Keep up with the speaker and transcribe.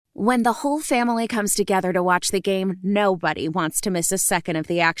When the whole family comes together to watch the game, nobody wants to miss a second of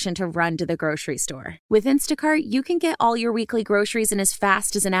the action to run to the grocery store. With Instacart, you can get all your weekly groceries in as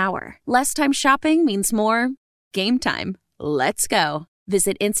fast as an hour. Less time shopping means more game time. Let's go.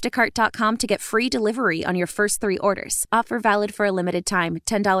 Visit instacart.com to get free delivery on your first 3 orders. Offer valid for a limited time.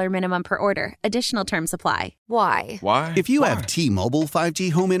 $10 minimum per order. Additional terms apply. Why? If you have T-Mobile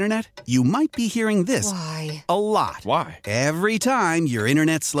 5G home internet, you might be hearing this Why? a lot. Why? Every time your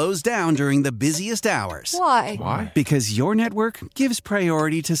internet slows down during the busiest hours. Why? Because your network gives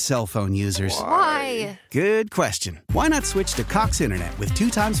priority to cell phone users. Why? Good question. Why not switch to Cox Internet with 2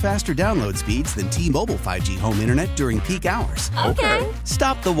 times faster download speeds than T-Mobile 5G home internet during peak hours? Okay.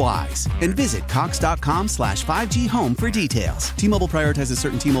 Stop the whys and visit cox.com/5G home for details. T-Mobile prioritizes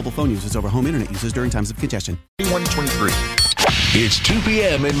certain T-Mobile phone users over home internet users during times of congestion. 123. It's 2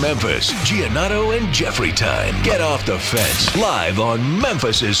 p.m. in Memphis. Giannato and Jeffrey time. Get off the fence. Live on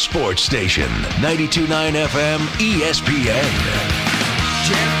Memphis' sports station. 92.9 FM ESPN.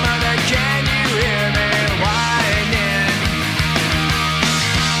 Mother, can you hear me whining?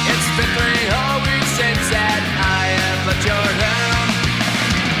 It's been 3 whole weeks since that I have left your room.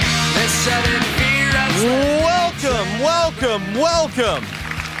 This sudden fear of Welcome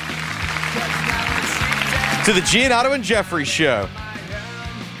to the Giannato and Jeffrey Show.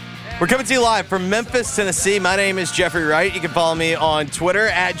 We're coming to you live from Memphis, Tennessee. My name is Jeffrey Wright. You can follow me on Twitter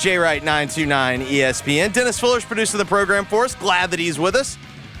at JWright929ESPN. Dennis Fuller's producing the program for us. Glad that he's with us.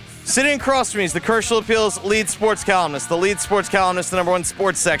 Sitting across from me is the Commercial Appeal's lead sports columnist, the lead sports columnist, the number 1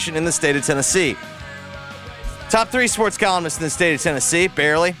 sports section in the state of Tennessee. Top 3 sports columnists in the state of Tennessee,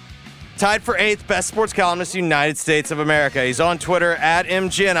 barely. Tied for 8th best sports columnist in the United States of America. He's on Twitter at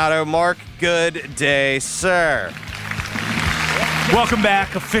MGiannato. Mark, good day, sir. Welcome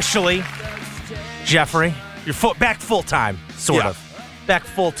back officially, Jeffrey. You're back full-time, sort of. Back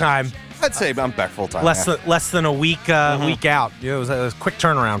full-time. I'd say I'm back full-time. Less than a week week out. It was a quick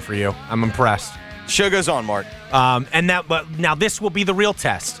turnaround for you. I'm impressed. Show goes on, Mark. But now this will be the real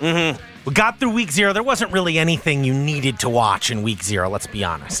test. Mm-hmm. We got through week 0. There wasn't really anything you needed to watch in week 0, let's be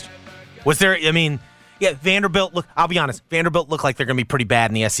honest. Was there, Vanderbilt, I'll be honest, Vanderbilt looked like they're going to be pretty bad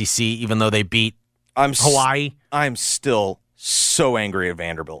in the SEC, even though they beat Hawaii. I'm still so angry at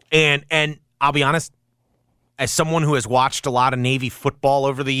Vanderbilt. And I'll be honest, as someone who has watched a lot of Navy football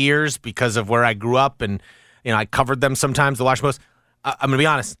over the years because of where I grew up and, I covered them sometimes, the Washington Post, I'm going to be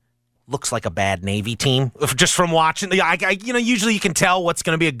honest, looks like a bad Navy team. Just from watching, usually you can tell what's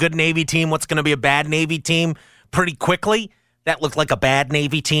going to be a good Navy team, what's going to be a bad Navy team pretty quickly. That looked like a bad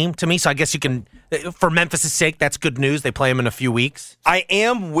Navy team to me, so I guess you can, for Memphis' sake, that's good news. They play them in a few weeks. I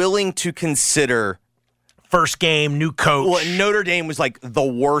am willing to consider first game, new coach. Well, Notre Dame was like the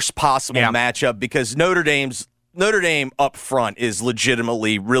worst possible matchup because Notre Dame up front is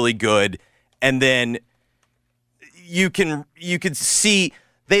legitimately really good, and then you could see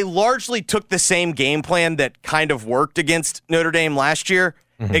they largely took the same game plan that kind of worked against Notre Dame last year,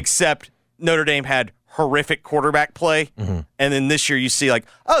 except Notre Dame had horrific quarterback play. And then this year you see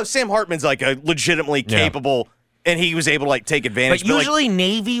Sam Hartman's like a legitimately capable, and he was able to take advantage. But usually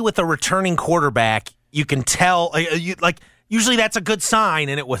Navy with a returning quarterback, you can tell, usually that's a good sign,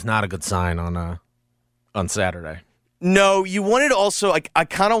 and it was not a good sign on Saturday. No, you wanted also, I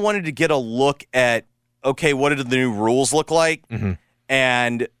kind of wanted to get a look at, okay, what did the new rules look like?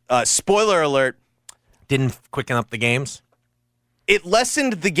 And spoiler alert. Didn't quicken up the games? It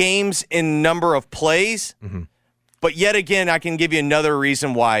lessened the games in number of plays, but yet again, I can give you another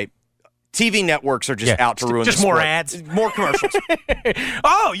reason why TV networks are just out to ruin just the sport. More ads. More commercials.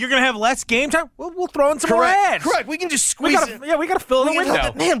 Oh, you're going to have less game time? We'll throw in some more ads. Correct. We can just squeeze it. Yeah, we got to fill the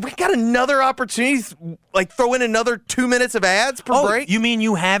window. Man, we got another opportunity, throw in another 2 minutes of ads per break. You mean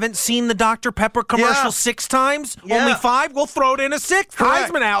you haven't seen the Dr. Pepper commercial 6 times? Yeah. Only 5? We'll throw it in a 6th.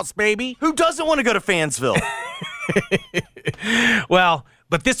 Heisman House, baby. Who doesn't want to go to Fansville? Well,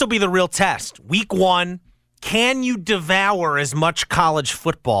 but this will be the real test. Week 1, can you devour as much college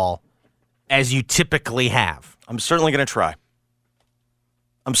football as you typically have? I'm certainly going to try.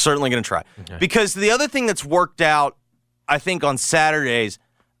 Okay. Because the other thing that's worked out, I think, on Saturdays,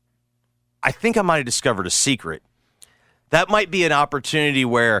 I think I might have discovered a secret. That might be an opportunity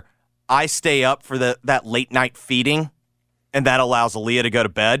where I stay up for that late night feeding, and that allows Aaliyah to go to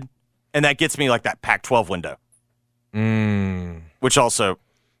bed, and that gets me that Pac-12 window. Which also,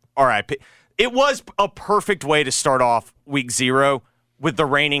 all right, it was a perfect way to start off week 0 with the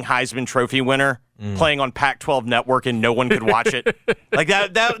reigning Heisman Trophy winner playing on Pac-12 Network and no one could watch it.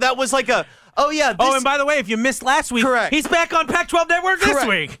 That was like a, and by the way, if you missed last week, he's back on Pac-12 Network this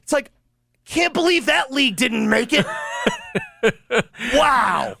week. It's can't believe that league didn't make it.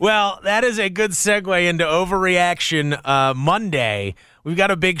 Wow. Well, that is a good segue into Overreaction Monday. We've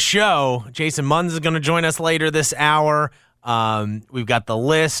got a big show. Jason Munz is going to join us later this hour. We've got the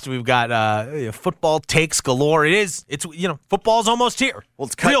list. We've got football takes galore. It's football's almost here. Well,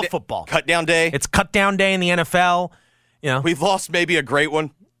 it's real football. Cut down day. It's cut down day in the NFL. We've lost maybe a great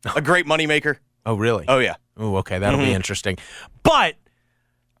one, a great moneymaker. Oh, really? Oh, yeah. Oh, okay. That'll be interesting. But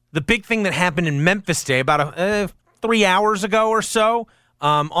the big thing that happened in Memphis today, about 3 hours ago or so,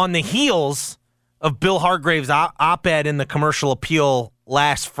 on the heels of Bill Hargrave's op-ed in the Commercial Appeal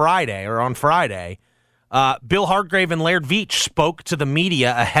on Friday, Bill Hargrave and Laird Veatch spoke to the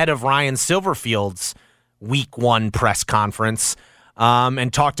media ahead of Ryan Silverfield's Week 1 press conference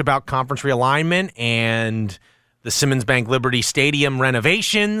and talked about conference realignment and the Simmons Bank Liberty Stadium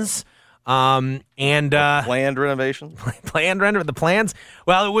renovations. Planned renovations? The plans?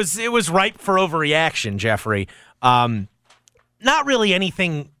 Well, it was ripe for overreaction, Jeffrey. Not really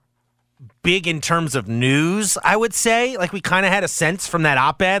anything big in terms of news, I would say. Like, we kind of had a sense from that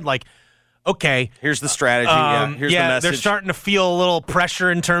op-ed, like, okay. Here's the strategy. Here's the message. They're starting to feel a little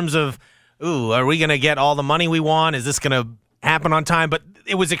pressure in terms of, are we going to get all the money we want? Is this going to happen on time? But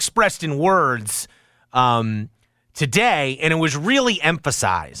it was expressed in words today, and it was really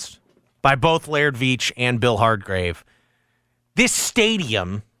emphasized by both Laird Veatch and Bill Hargrave. This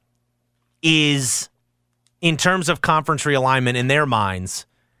stadium is, in terms of conference realignment in their minds,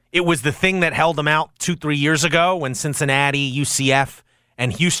 it was the thing that held them out 2-3 years ago when Cincinnati, UCF,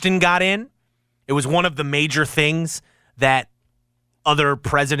 and Houston got in. It was one of the major things that other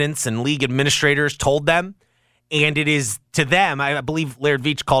presidents and league administrators told them. And it is, to them, I believe Laird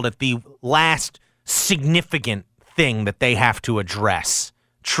Veatch called it the last significant thing that they have to address,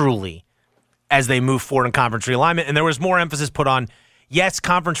 truly, as they move forward in conference realignment. And there was more emphasis put on, yes,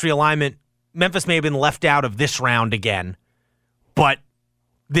 conference realignment, Memphis may have been left out of this round again, but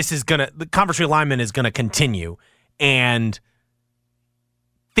the conference realignment is going to continue, and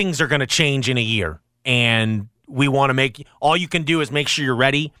things are going to change in a year. And we want to all you can do is make sure you're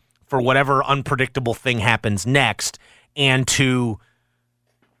ready for whatever unpredictable thing happens next, and to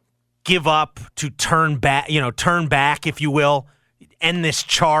give up, to turn back, if you will, end this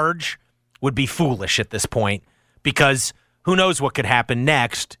charge would be foolish at this point, because who knows what could happen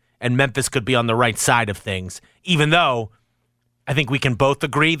next, and Memphis could be on the right side of things. Even though I think we can both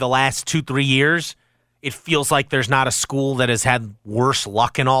agree the last 2-3 years, it feels like there's not a school that has had worse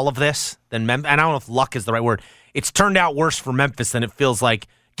luck in all of this than Memphis. And I don't know if luck is the right word. It's turned out worse for Memphis than it feels like,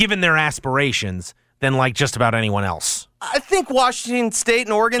 given their aspirations, than like just about anyone else. I think Washington State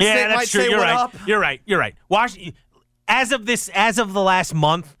and Oregon State might say You're what right. up. You're right. Washington, as of the last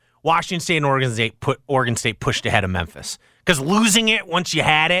month, Washington State and Oregon State pushed ahead of Memphis, because losing it once you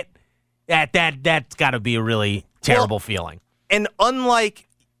had it, that's got to be a really terrible feeling. And unlike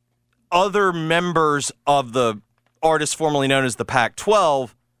other members of the artists formerly known as the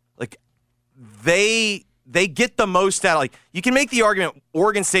Pac-12, like they get the most out of, like, you can make the argument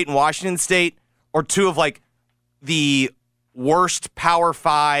Oregon State and Washington State are two of like the worst Power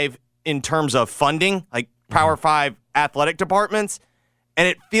 5 in terms of funding, like Power 5 athletic departments, and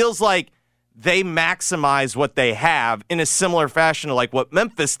it feels like they maximize what they have in a similar fashion to like what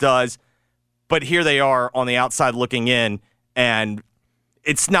Memphis does, but here they are on the outside looking in, and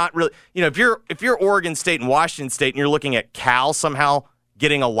it's not really, if you're Oregon State and Washington State and you're looking at Cal somehow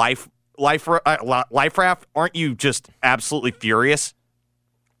getting a life raft, aren't you just absolutely furious?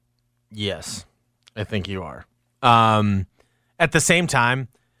 Yes, I think you are. At the same time,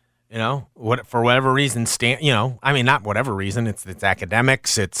 for whatever reason, not whatever reason, it's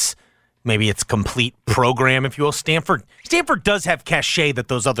academics, it's complete program, if you will. Stanford does have cachet that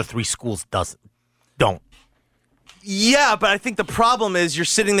those other three schools don't. Yeah, but I think the problem is you're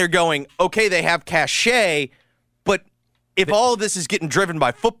sitting there going, okay, they have cachet, but if all of this is getting driven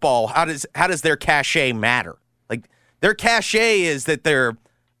by football, how does their cachet matter? Like, their cachet is that they're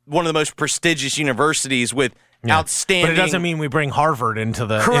one of the most prestigious universities with outstanding. But it doesn't mean we bring Harvard into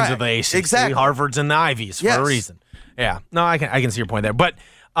the ACC. Exactly. Harvard's in the Ivies for a reason. Yeah. No, I can see your point there. But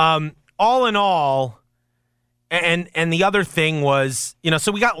all in all, and the other thing was,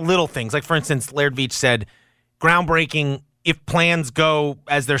 so we got little things. Like, for instance, Laird Veatch said, groundbreaking, if plans go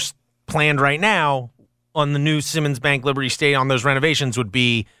as they're planned right now on the new Simmons Bank Liberty Stadium on those renovations, would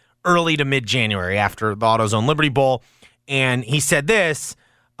be early to mid-January after the AutoZone Liberty Bowl. And he said this,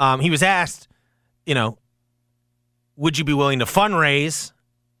 he was asked, would you be willing to fundraise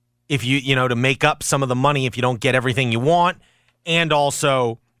if to make up some of the money if you don't get everything you want? And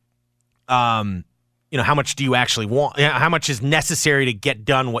also, how much do you actually want? How much is necessary to get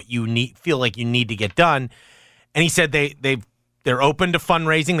done what you feel like you need to get done? And he said they're open to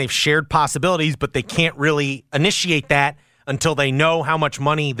fundraising. They've shared possibilities, but they can't really initiate that until they know how much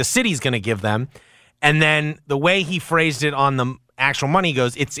money the city's going to give them. And then the way he phrased it on the actual money, he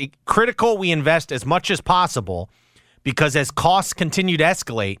goes, it's critical we invest as much as possible because as costs continue to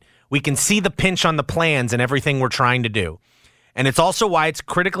escalate, we can see the pinch on the plans and everything we're trying to do. And it's also why it's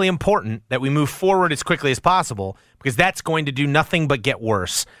critically important that we move forward as quickly as possible because that's going to do nothing but get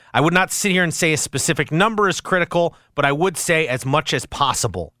worse. I would not sit here and say a specific number is critical, but I would say as much as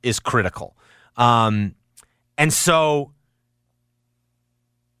possible is critical. And so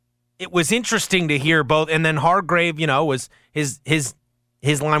it was interesting to hear both. And then Hargrave, was his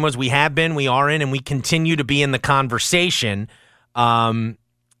line was, we have been, we are in, and we continue to be in the conversation.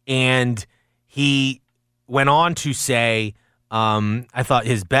 And he went on to say, I thought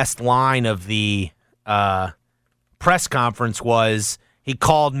his best line of the press conference was he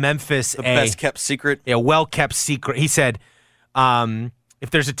called Memphis the best-kept secret. A well-kept secret. He said, if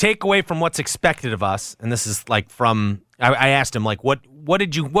there's a takeaway from what's expected of us, and this is like from, I asked him, like, what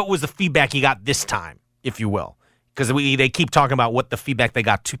was the feedback you got this time, if you will? Because they keep talking about what the feedback they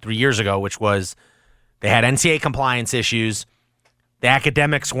got 2-3 years ago, which was they had NCAA compliance issues, the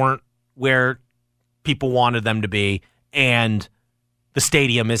academics weren't where people wanted them to be, and the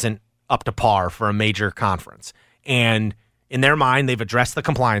stadium isn't up to par for a major conference. And in their mind, they've addressed the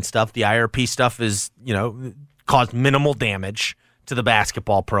compliance stuff. The IRP stuff is, caused minimal damage to the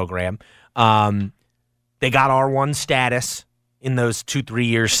basketball program. They got R1 status in those 2-3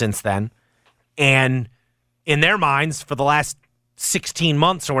 years since then. And in their minds, for the last 16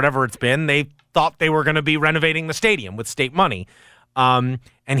 months or whatever it's been, they thought they were going to be renovating the stadium with state money. And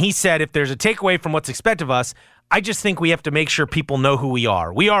he said, if there's a takeaway from what's expected of us, I just think we have to make sure people know who we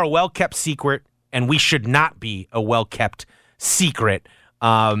are. We are a well-kept secret, and we should not be a well-kept secret.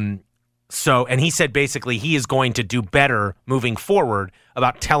 And he said basically he is going to do better moving forward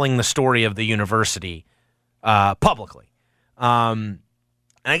about telling the story of the university publicly. And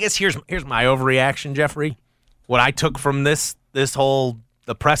I guess here's my overreaction, Jeffrey. What I took from this whole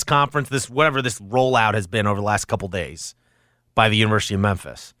the press conference, this rollout has been over the last couple days by the University of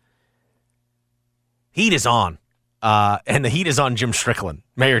Memphis. Heat is on. And the heat is on Jim Strickland,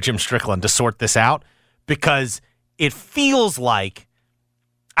 Mayor Jim Strickland, to sort this out because it feels like,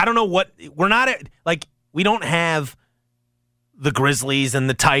 I don't know what, we don't have the Grizzlies and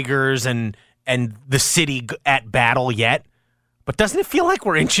the Tigers and the city at battle yet, but doesn't it feel like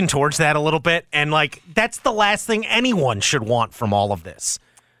we're inching towards that a little bit? And that's the last thing anyone should want from all of this.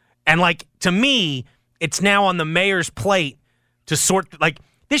 And to me, it's now on the mayor's plate to sort,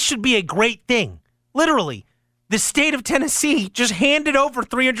 this should be a great thing. Literally. The state of Tennessee just handed over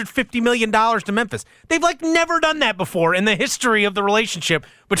 $350 million to Memphis. They've never done that before in the history of the relationship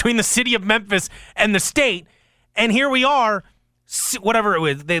between the city of Memphis and the state. And here we are, whatever it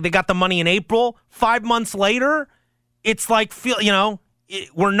was. They got the money in April. 5 months later, it's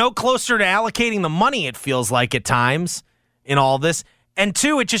we're no closer to allocating the money, it feels like at times in all this. And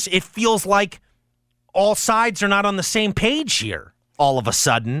two, it feels like all sides are not on the same page here all of a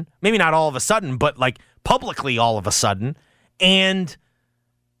sudden. Maybe not all of a sudden, but publicly all of a sudden, and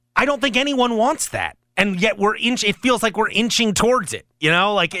I don't think anyone wants that. And yet it feels like we're inching towards it,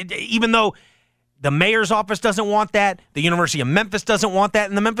 even though the mayor's office doesn't want that, the University of Memphis doesn't want that,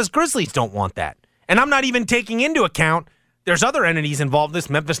 and the Memphis Grizzlies don't want that. And I'm not even taking into account there's other entities involved in this,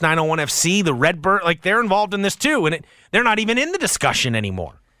 Memphis 901 FC, the Redbird, they're involved in this too, and they're not even in the discussion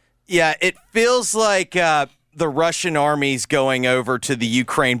anymore. Yeah, it feels like the Russian army's going over to the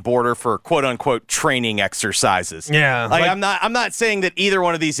Ukraine border for quote unquote training exercises. Yeah. I'm not saying that either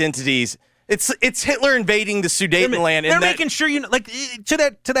one of these entities, it's Hitler invading the Sudetenland. They're making sure to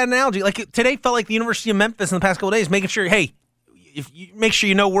that analogy, today felt like the University of Memphis in the past couple of days making sure, hey, if you make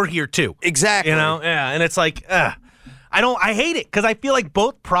sure we're here too. Exactly. Yeah, and it's I hate it because I feel like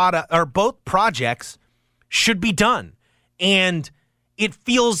both projects should be done. And it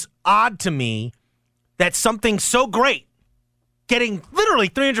feels odd to me that something so great, getting literally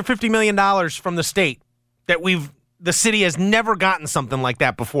 $350 million from the state, that the city has never gotten something like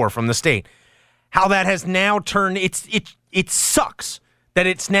that before from the state. How that has now turned, it sucks that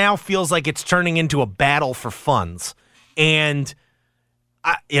it's now feels like it's turning into a battle for funds. And,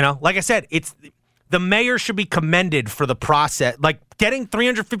 like I said, the mayor should be commended for the process. Getting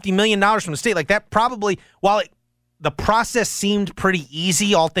 $350 million from the state, that probably, while the process seemed pretty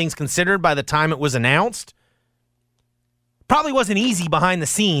easy, all things considered, by the time it was announced. Probably wasn't easy behind the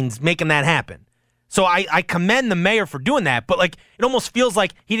scenes making that happen. So I commend the mayor for doing that, but it almost feels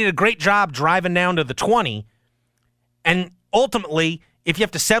like he did a great job driving down to the 20. And ultimately, if you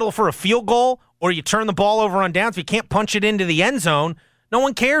have to settle for a field goal or you turn the ball over on downs. If you can't punch it into the end zone, no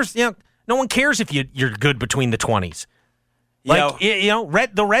one cares. No one cares if you're good between the 20s.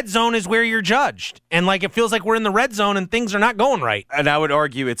 The red zone is where you're judged. And, it feels like we're in the red zone and things are not going right. And I would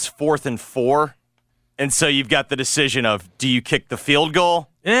argue it's 4th and 4. And so you've got the decision of, do you kick the field goal?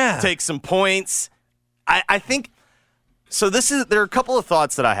 Yeah. Take some points? I think – so there are a couple of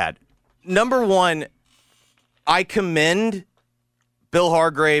thoughts that I had. Number one, I commend Bill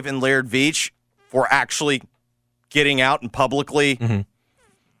Hargrave and Laird Veach for actually getting out and publicly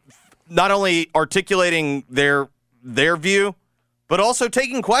not only articulating their view, but also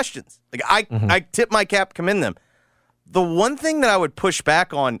taking questions. I tip my cap, commend them. The one thing that I would push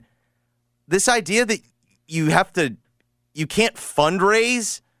back on, this idea that you can't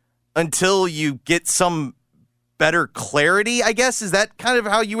fundraise until you get some better clarity, I guess. Is that kind of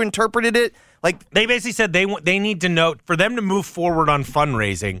how you interpreted it? They basically said they need to know, for them to move forward on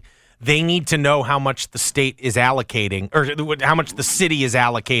fundraising, they need to know how much the state is allocating, or how much the city is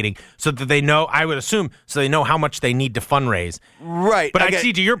allocating, so that they know, I would assume, so they know how much they need to fundraise. Right. But I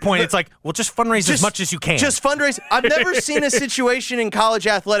see, to your point, it's just fundraise as much as you can. Just fundraise. I've never seen a situation in college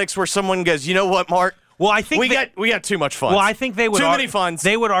athletics where someone goes, you know what, Mark? Well, I think we got too much funds. Well, I think they would too many funds.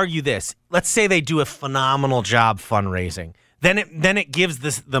 They would argue this. Let's say they do a phenomenal job fundraising. Then it gives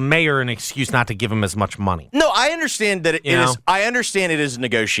the mayor an excuse not to give him as much money. No, I understand that it is. I understand it is a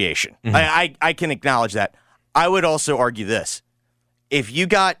negotiation. Mm-hmm. I can acknowledge that. I would also argue this: if you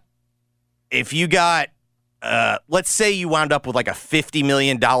got, let's say you wound up with a $50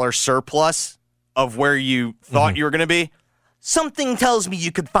 million surplus of where you thought you were going to be, something tells me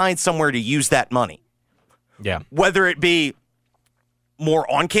you could find somewhere to use that money. Yeah, whether it be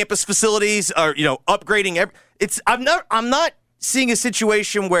more on-campus facilities or upgrading. I'm not seeing a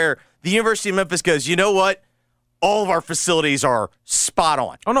situation where the University of Memphis goes, you know what? All of our facilities are spot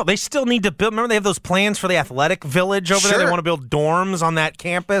on. Oh, no, they still need to build. Remember, they have those plans for the athletic village over there? They want to build dorms on that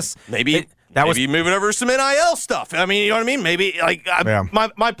campus. Maybe moving over some NIL stuff. I mean, you know what I mean? Maybe,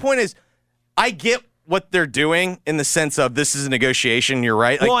 my point is, I get what they're doing in the sense of this is a negotiation, you're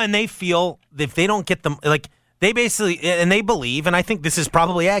right. And they feel if they don't get them, they basically, and they believe, and I think this is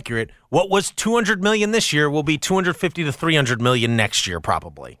probably accurate, what was $200 million this year will be $250 to $300 million next year,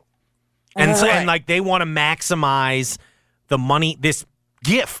 probably. And they want to maximize the money, this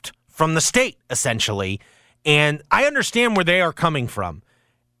gift from the state, essentially. And I understand where they are coming from.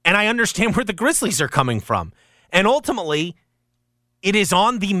 And I understand where the Grizzlies are coming from. And ultimately, it is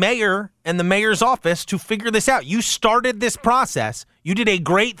on the mayor and the mayor's office to figure this out. You started this process. You did a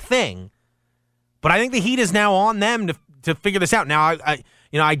great thing. But I think the heat is now on them to figure this out. Now,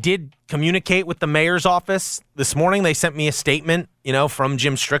 I did communicate with the mayor's office this morning. They sent me a statement, from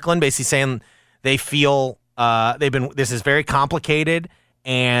Jim Strickland, basically saying they feel this is very complicated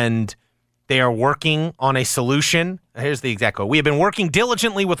and they are working on a solution. Here's the exact quote. We have been working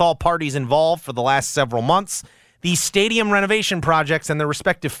diligently with all parties involved for the last several months. These stadium renovation projects and their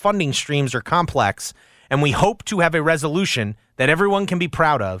respective funding streams are complex, and we hope to have a resolution that everyone can be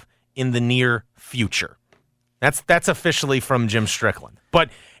proud of in the near future. That's officially from Jim Strickland. But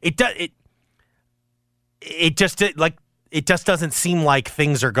it just doesn't seem like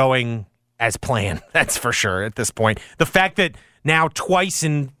things are going as planned. That's for sure at this point. The fact that now twice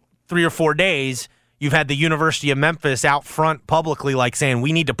in 3 or 4 days you've had the University of Memphis out front publicly saying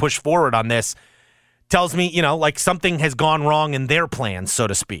we need to push forward on this tells me, something has gone wrong in their plans, so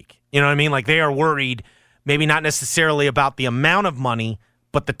to speak. You know what I mean? They are worried, maybe not necessarily about the amount of money,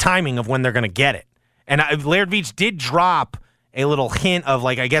 but the timing of when they're going to get it. And Laird Veach did drop a little hint of,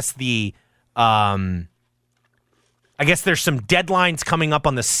 I guess there's some deadlines coming up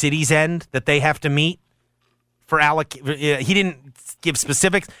on the city's end that they have to meet for he didn't give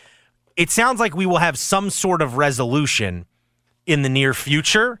specifics. It sounds like we will have some sort of resolution in the near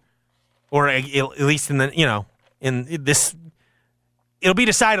future, or at least in this, it'll be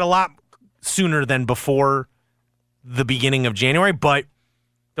decided a lot sooner than before the beginning of January. But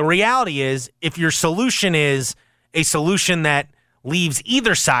the reality is, if your solution is a solution that leaves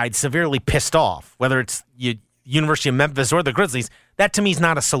either side severely pissed off, whether it's University of Memphis or the Grizzlies, that to me is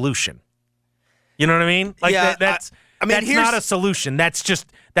not a solution. You know what I mean? That's not a solution. That's just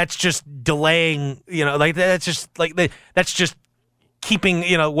delaying. That's just keeping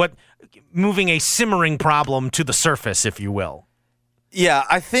moving a simmering problem to the surface, if you will. Yeah,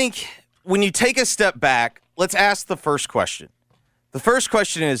 I think when you take a step back, let's ask the first question. The first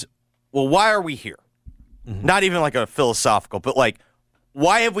question is, well, why are we here? Mm-hmm. Not even a philosophical, but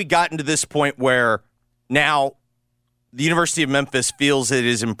why have we gotten to this point where now the University of Memphis feels it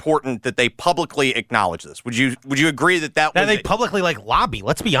is important that they publicly acknowledge this. Would you agree that was they publicly lobby?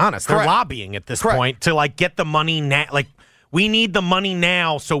 Let's be honest. They're lobbying at this point to get the money now. We need the money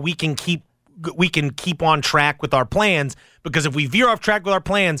now so we can keep on track with our plans, because if we veer off track with our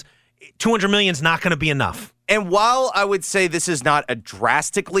plans, $200 million is not going to be enough. And while I would say this is not a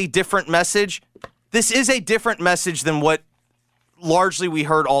drastically different message, this is a different message than what largely we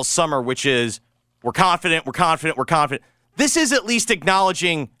heard all summer, which is we're confident. This is at least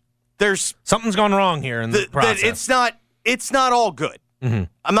acknowledging there's something's gone wrong here in the process. That it's not all good. Mm-hmm.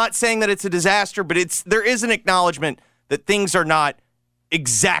 I'm not saying that it's a disaster, but there is an acknowledgement that things are not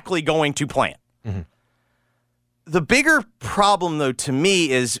exactly going to plan. Mm-hmm. The bigger problem, though, to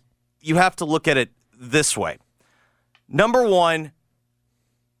me is you have to look at it this way. Number one,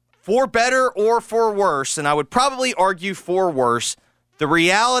 for better or for worse, and I would probably argue for worse, the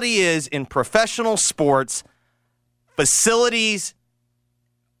reality is in professional sports, facilities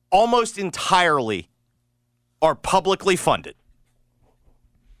almost entirely are publicly funded.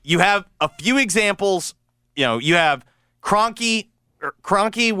 You have a few examples. You have Kroenke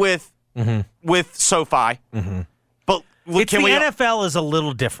with SoFi. Mm-hmm. But NFL is a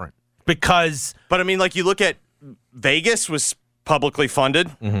little different because... But, I mean, you look at Vegas was publicly funded.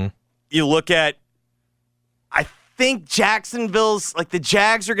 Mm-hmm. You look at... I think Jacksonville's... the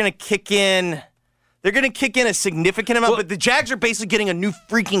Jags are going to kick in... They're going to kick in a significant amount, but the Jags are basically getting a new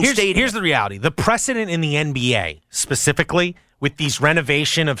freaking stadium. Here's the reality. The precedent in the NBA, specifically, with these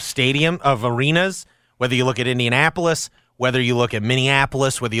renovation of arenas, whether you look at Indianapolis, whether you look at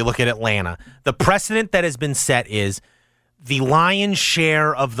Minneapolis, whether you look at Atlanta, the precedent that has been set is the lion's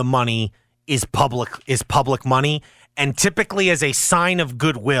share of the money is public money, and typically as a sign of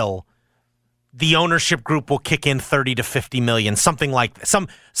goodwill, the ownership group will kick in $30 to $50 million, something like that. Some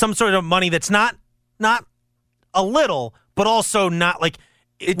sort of money that's not a little, but also not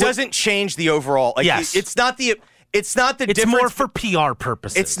it doesn't change the overall. Yes, it's not the difference. It's more for PR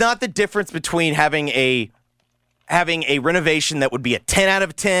purposes. It's not the difference between having a renovation that would be a 10 out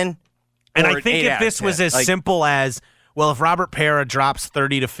of 10. And I think if this was as simple as, well, if Robert Pera drops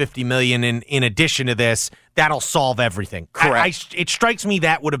 $30 to $50 million in addition to this, that'll solve everything. Correct. It strikes me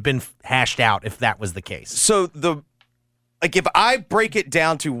that would have been hashed out if that was the case. So if I break it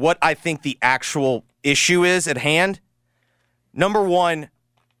down to what I think the actual issue is at hand, number one,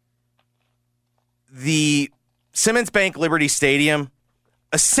 the Simmons Bank Liberty Stadium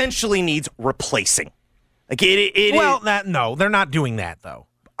essentially needs replacing. No, they're not doing that though.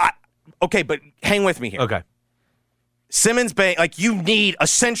 Okay, but hang with me here. Okay. Simmons Bank, you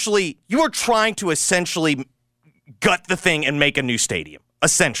are trying to essentially gut the thing and make a new stadium.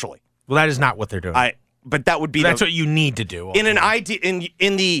 Essentially. Well, that is not what they're doing. But that would be that's what you need to do. In an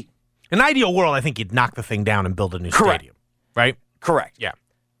ideal world, I think you'd knock the thing down and build a new stadium. Right? Correct. Yeah.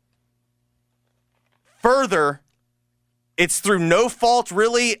 Further, it's through no fault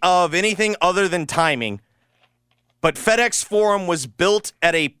really of anything other than timing. But FedEx Forum was built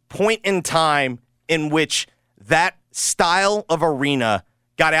at a point in time in which that style of arena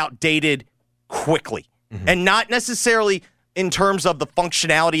got outdated quickly. Mm-hmm. And not necessarily in terms of the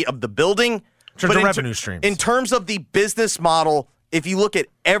functionality of the building, but revenue streams. In terms of the business model, if you look at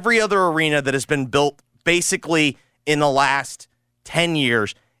every other arena that has been built basically in the last 10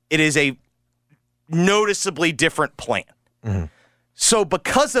 years, it is a noticeably different plan. Mm-hmm. So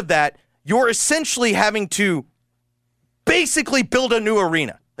because of that, you're essentially having to basically build a new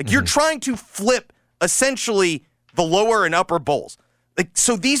arena. You're trying to flip essentially the lower and upper bowls.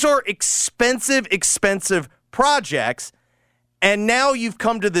 So these are expensive projects. And now you've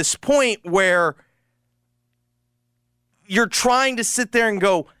come to this point where you're trying to sit there and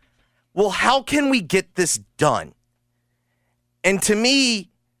go, well, how can we get this done? And to me,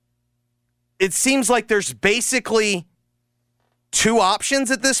 it seems like there's basically two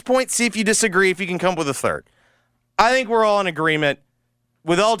options at this point. See if you disagree, if you can come up with a third. I think we're all in agreement,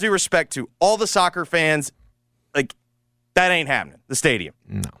 with all due respect to all the soccer fans, that ain't happening, the stadium.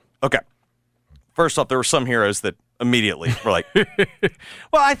 No. Okay. First off, there were some heroes that immediately were like...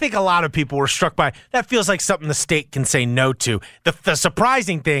 Well, I think a lot of people were struck by, that feels like something the state can say no to. The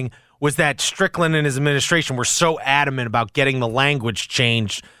surprising thing was that Strickland and his administration were so adamant about getting the language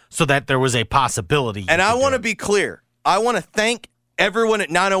changed so that there was a possibility. And I want to be clear. I want to thank everyone at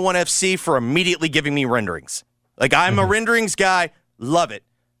 901 FC for immediately giving me renderings. I'm a renderings guy, love it.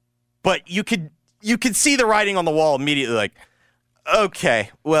 But you could see the writing on the wall immediately, okay,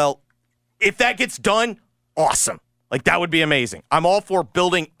 well, if that gets done, awesome. That would be amazing. I'm all for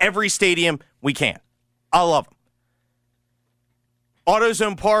building every stadium we can. I love them.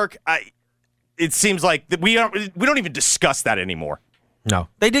 AutoZone Park, it seems like that we don't even discuss that anymore. No,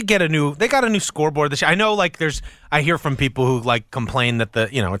 they got a new scoreboard this year. I know, I hear from people who complain that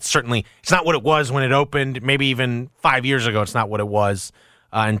it's not what it was when it opened. Maybe even 5 years ago, it's not what it was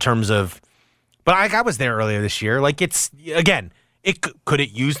in terms of. But I was there earlier this year. Could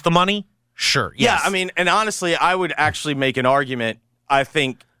it use the money? Sure. Yes. Yeah, I mean, and honestly, I would actually make an argument. I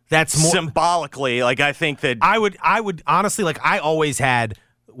think that's more symbolically. I think that I would honestly I always had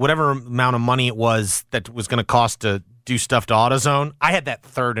whatever amount of money it was that was going to cost to do stuff to AutoZone. I had that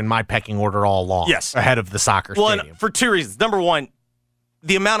third in my pecking order all along. Yes, ahead of the soccer stadium. And for two reasons. Number one,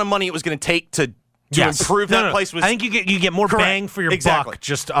 the amount of money it was going to take to improve that place was. I think you get more bang for your buck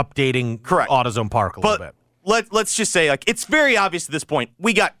just updating AutoZone Park a little bit. Let's just say it's very obvious at this point.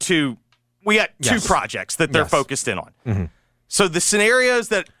 We got two projects that they're focused in on. Mm-hmm. So the scenarios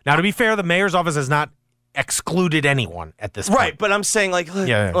that now, to be fair, the mayor's office has not excluded anyone at this point. Right, but I'm saying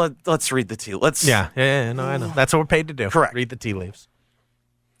let's read the tea. I know. That's what we're paid to do. Correct. Read the tea leaves.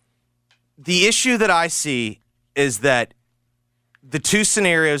 The issue that I see is that the two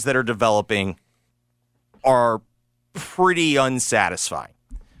scenarios that are developing are pretty unsatisfying.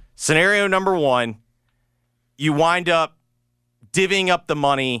 Scenario number one, you wind up divvying up the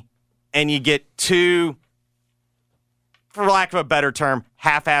money and you get two, for lack of a better term,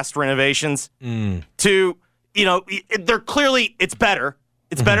 half-assed renovations. Two, they're clearly, it's better.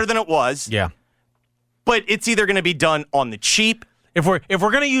 It's better than it was. Yeah. But it's either going to be done on the cheap. If we're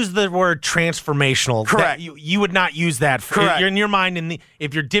going to use the word transformational, correct, you would not use that. Correct. You're in your mind,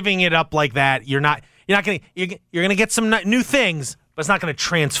 if you're divvying it up like that, you're going to get some new things, but it's not going to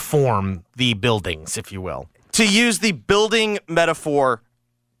transform the buildings, if you will. To use the building metaphor,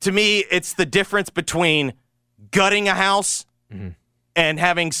 to me, it's the difference between gutting a house and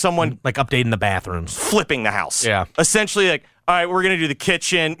having someone updating the bathrooms, flipping the house. Yeah, essentially, all right, we're gonna do the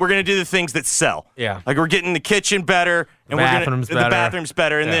kitchen. We're gonna do the things that sell. Yeah, we're getting the kitchen better, and the bathrooms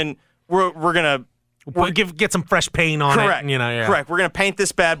better, and then we're gonna get some fresh paint on it. Correct. We're gonna paint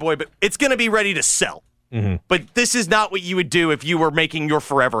this bad boy, but it's gonna be ready to sell. Mm-hmm. But this is not what you would do if you were making your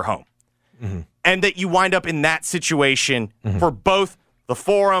forever home, and that you wind up in that situation for both the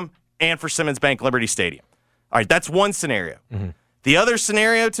Forum and for Simmons Bank Liberty Stadium. All right, that's one scenario. The other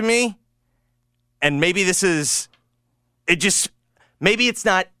scenario to me, and maybe maybe it's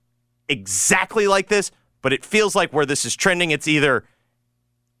not exactly like this, but it feels like where this is trending, it's either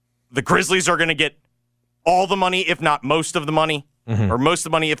the Grizzlies are going to get all the money, if not most of the money, or most of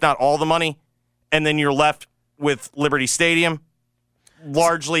the money, if not all the money, and then you're left with Liberty Stadium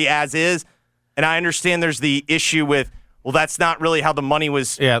largely as is. And I understand there's the issue with, well, that's not really how the money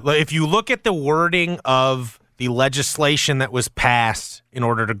was. Yeah, if you look at the wording of the legislation that was passed in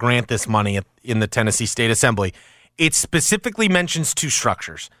order to grant this money in the Tennessee State Assembly, it specifically mentions two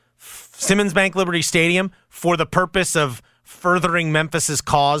structures. Simmons Bank Liberty Stadium for the purpose of furthering Memphis's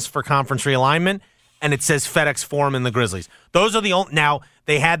cause for conference realignment, and it says FedEx Forum and the Grizzlies. Those are the only. Now,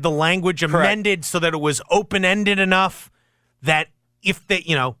 they had the language amended so that it was open-ended enough that if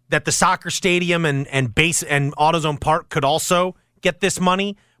that the soccer stadium and base and AutoZone Park could also get this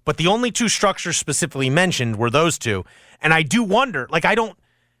money, but the only two structures specifically mentioned were those two. And I do wonder,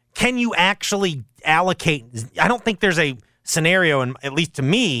 can you actually allocate? I don't think there's a scenario, and at least to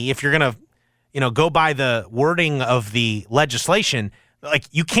me, if you're going to, go by the wording of the legislation,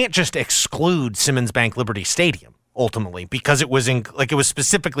 you can't just exclude Simmons Bank Liberty Stadium ultimately because it was it was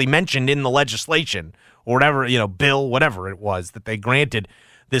specifically mentioned in the legislation or whatever, bill, whatever it was that they granted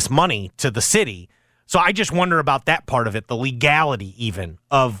this money to the city. So I just wonder about that part of it, the legality even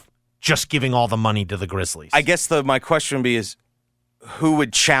of just giving all the money to the Grizzlies. I guess my question would be is who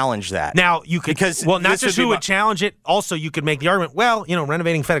would challenge that? Now, you could, not just who would challenge it, also you could make the argument,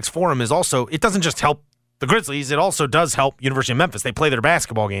 renovating FedEx Forum is also, it doesn't just help the Grizzlies, it also does help University of Memphis. They play their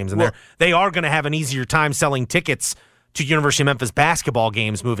basketball games, and they are going to have an easier time selling tickets to University of Memphis basketball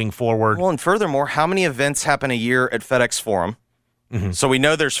games moving forward. Well, and furthermore, how many events happen a year at FedEx Forum? So we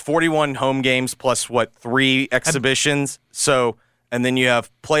know there's 41 home games plus, 3 exhibitions. And then you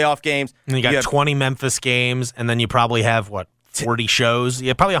have playoff games. And you got 20 Memphis games, and then you probably have, 40 shows?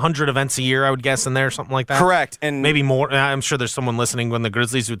 Yeah, probably 100 events a year, I would guess, in there, something like that. Correct. And maybe more. I'm sure there's someone listening when the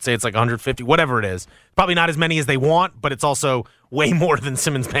Grizzlies would say it's 150, whatever it is. Probably not as many as they want, but it's also way more than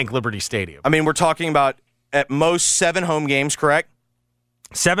Simmons Bank Liberty Stadium. I mean, we're talking about at most 7 home games, correct?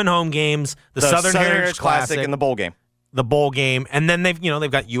 7 home games, the Southern Heritage Classic, and the bowl game. The bowl game, and then they've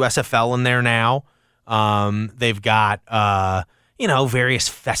got USFL in there now. They've got various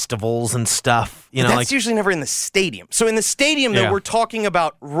festivals and stuff. That's usually never in the stadium. So in the stadium, though, we're talking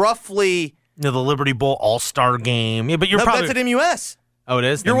about roughly the Liberty Bowl All-Star Game. Yeah, but that's at MUS. Oh, it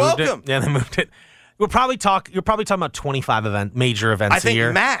is? You're They moved it? welcome. Yeah, they moved it. You're probably talking about 25 major events I a think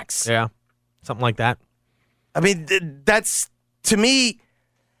year. max. Yeah, something like that. I mean, that's, to me,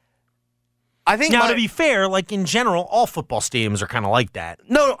 I think Now, to be fair, like in general, all football stadiums are kind of like that.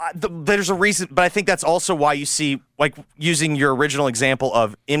 No, there's a reason, but I think that's also why you see, like, using your original example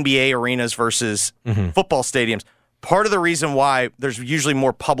of NBA arenas versus football stadiums. Part of the reason why there's usually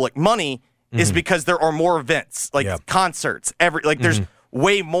more public money is because there are more events, like concerts. There's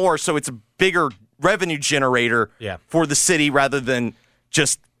way more, so it's a bigger revenue generator for the city rather than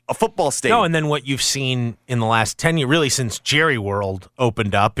just a football stadium. No, and then what you've seen in the last 10 years, really since Jerry World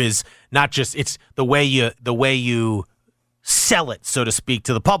opened up, is not just it's the way you sell it, so to speak,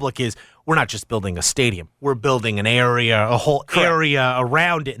 to the public is we're not just building a stadium, we're building an area, a whole area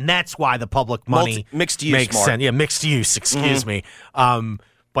around it, and that's why the public money mixed use makes sense. Yeah, mixed use. Excuse me,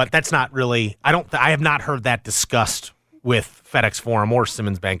 but that's not really. I have not heard that discussed with FedEx Forum or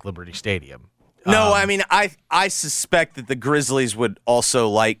Simmons Bank Liberty Stadium. No, I mean, I suspect that the Grizzlies would also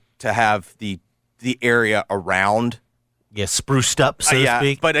like to have the area around. Yeah, spruced up, so to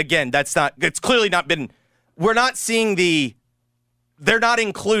speak. But again, it's clearly not been, we're not seeing they're not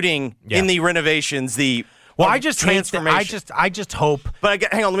including in the renovations I just transformation. I just hope. But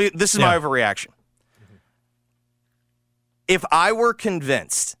hang on, this is my overreaction. If I were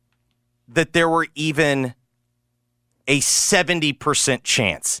convinced that there were even a 70%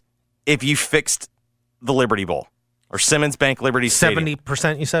 chance if you fixed the Liberty Bowl or Simmons Bank Liberty Stadium.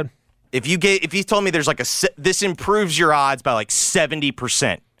 70%, you said? If you told me there's like this improves your odds by like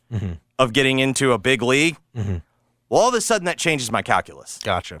 70% of getting into a big league, well, all of a sudden that changes my calculus.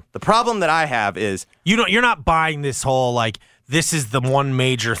 Gotcha. The problem that I have is you're not buying this whole like this is the one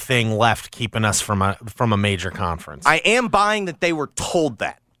major thing left keeping us from a major conference. I am buying that they were told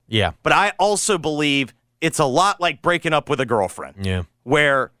that. Yeah. But I also believe it's a lot like breaking up with a girlfriend. Yeah.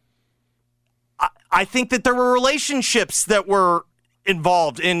 Where I think that there were relationships that were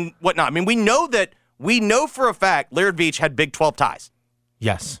involved in whatnot. I mean, we know for a fact Laird Beach had Big 12 ties.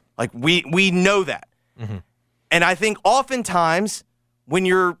 Yes. Like, we know that. Mm-hmm. And I think oftentimes when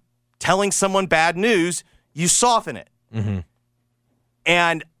you're telling someone bad news, you soften it. Mm-hmm.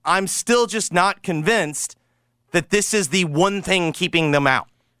 And I'm still just not convinced that this is the one thing keeping them out.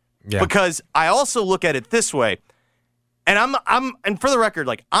 Yeah. Because I also look at it this way. And and for the record,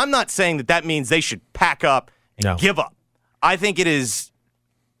 like, I'm not saying that means they should pack up and give up. I think it is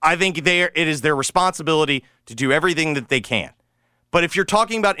their responsibility to do everything that they can. But if you're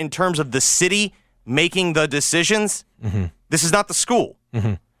talking about in terms of the city making the decisions, this is not the school.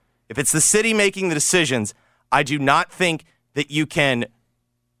 Mm-hmm. If it's the city making the decisions, I do not think that you can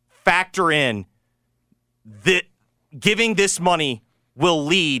factor in that giving this money will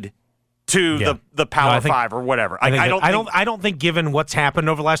lead to the Power Five or whatever. I don't think given what's happened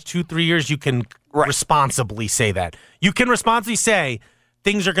over the last 2-3 years, you can responsibly say that. You can responsibly say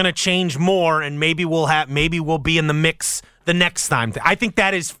things are going to change more, and maybe we'll be in the mix the next time. I think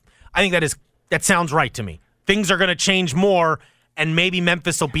that sounds right to me. Things are going to change more, and maybe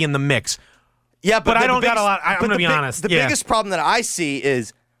Memphis will be in the mix. Yeah, but I don't got a lot. I'm going to be honest. The biggest problem that I see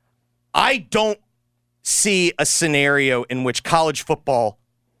is I don't see a scenario in which college football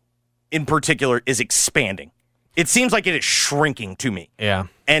in particular is expanding. It seems like it is shrinking to me. Yeah.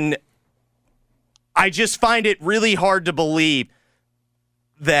 And I just find it really hard to believe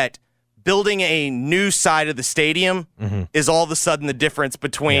that building a new side of the stadium is all of a sudden the difference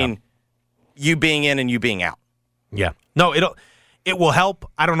between you being in and you being out. Yeah. No, it will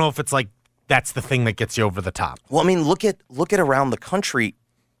help. I don't know if it's like that's the thing that gets you over the top. Well, I mean, look at around the country.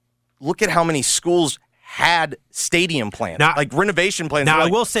 Look at how many schools had stadium plans, like renovation plans. Now, I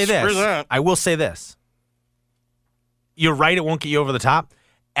will say this. You're right, it won't get you over the top.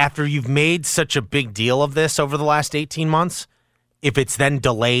 After you've made such a big deal of this over the last 18 months, if it's then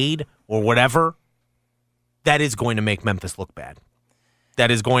delayed or whatever, that is going to make Memphis look bad. That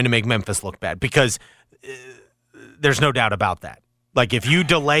is going to make Memphis look bad because there's no doubt about that. Like, if you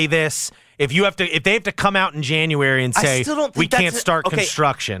delay this, if they have to come out in January and say we can't start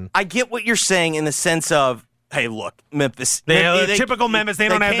construction. I get what you're saying in the sense of, hey, look, Memphis. Typical Memphis, they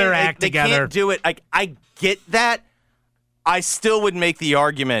don't have their act together. They can't do it. I get that. I still would make the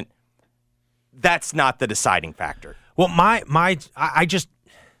argument that's not the deciding factor. Well, I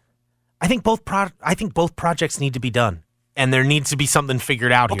think both projects need to be done. And there needs to be something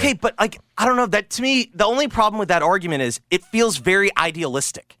figured out here. Okay, but I don't know. That to me, the only problem with that argument is it feels very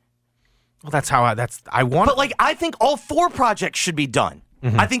idealistic. Well, that's how I want. But I think all 4 projects should be done.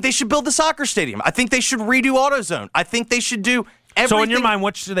 Mm-hmm. I think they should build the soccer stadium. I think they should redo AutoZone. I think they should do everything. So in your mind,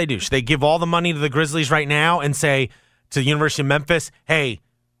 what should they do? Should they give all the money to the Grizzlies right now and say, to the University of Memphis, hey,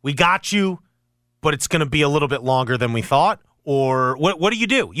 we got you, but it's going to be a little bit longer than we thought? Or what do you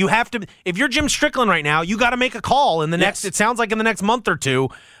do? You have to, if you're Jim Strickland right now, you got to make a call in the next, it sounds like in the next month or two.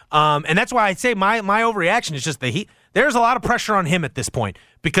 And that's why I say my overreaction is just that there's a lot of pressure on him at this point,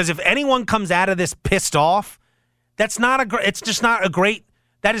 because if anyone comes out of this pissed off, that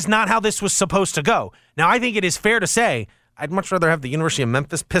is not how this was supposed to go. Now, I think it is fair to say I'd much rather have the University of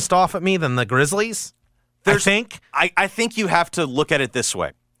Memphis pissed off at me than the Grizzlies. I think you have to look at it this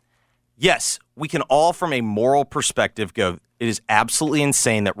way. Yes, we can all, from a moral perspective, go, it is absolutely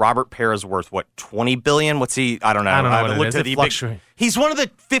insane that Robert Pera is worth, what, $20 billion? What's he? I don't know. I haven't looked at it. He's one of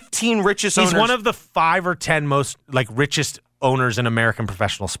the 15 richest owners. He's one of the 5 or 10 most richest owners in American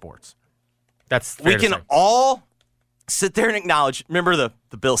professional sports. That's fair to say. All sit there and acknowledge. Remember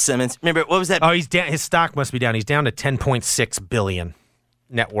the Bill Simmons? Remember, what was that? Oh, he's down. His stock must be down. He's down to $10.6 billion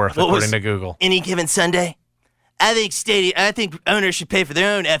net worth, according to Google. Any given Sunday? I think owners should pay for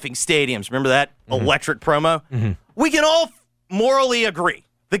their own effing stadiums. Remember that electric promo? Mm-hmm. We can all morally agree.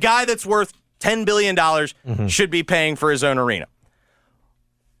 The guy that's worth $10 billion should be paying for his own arena.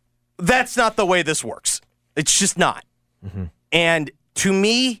 That's not the way this works. It's just not. Mm-hmm. And to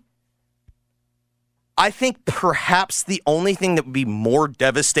me, I think perhaps the only thing that would be more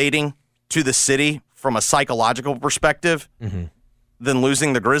devastating to the city from a psychological perspective than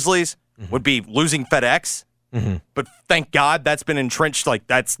losing the Grizzlies would be losing FedEx. Mm-hmm. But thank God that's been entrenched.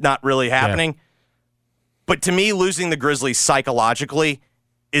 That's not really happening. Yeah. But to me, losing the Grizzlies psychologically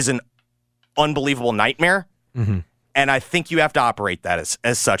is an unbelievable nightmare. Mm-hmm. And I think you have to operate that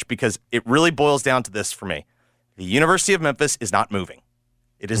as such, because it really boils down to this for me. The University of Memphis is not moving.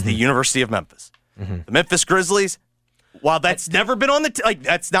 It is the University of Memphis. Mm-hmm. The Memphis Grizzlies, while that's never been on the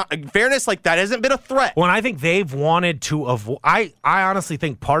that's not, in fairness, that hasn't been a threat. Well, and I think they've wanted to avoid. I honestly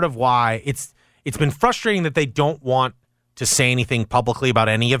think part of why it's been frustrating that they don't want to say anything publicly about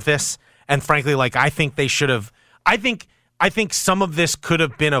any of this. And frankly, I think they should have. I think some of this could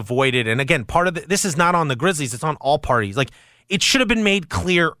have been avoided. And again, part of this is not on the Grizzlies; it's on all parties. It should have been made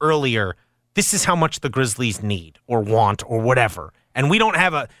clear earlier. This is how much the Grizzlies need or want or whatever. And we don't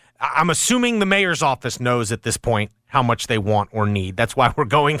have I'm assuming the mayor's office knows at this point how much they want or need. That's why we're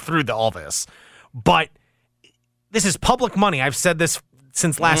going through all this. But this is public money. I've said this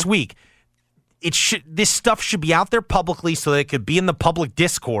since last week. This stuff should be out there publicly so that it could be in the public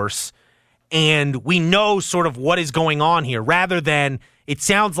discourse, and we know sort of what is going on here, rather than it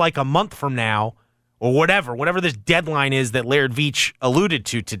sounds like a month from now or whatever this deadline is that Laird Veach alluded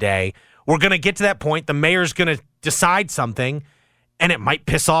to today. We're going to get to that point. The mayor's going to decide something, and it might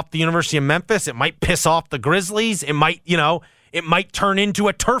piss off the University of Memphis. It might piss off the Grizzlies. It might, it might turn into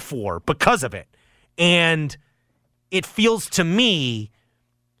a turf war because of it. And it feels to me,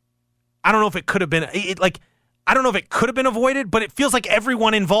 I don't know if it could have been I don't know if it could have been avoided, but it feels like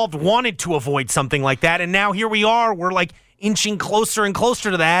everyone involved wanted to avoid something like that. And now here we are, we're inching closer and closer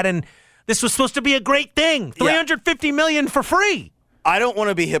to that. And this was supposed to be a great thing. $350 million for free. I don't want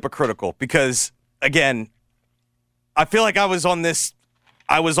to be hypocritical because, again, I feel like I was on this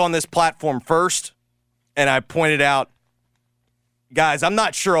platform first, and I pointed out, guys, I'm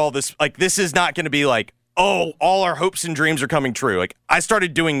not sure all this, this is not going to be all our hopes and dreams are coming true. I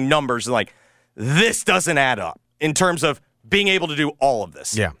started doing numbers and this doesn't add up in terms of being able to do all of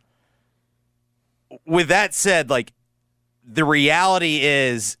this. Yeah. With that said, the reality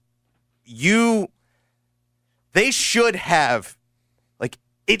is they should have,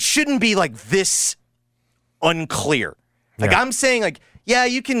 it shouldn't be this unclear. I'm saying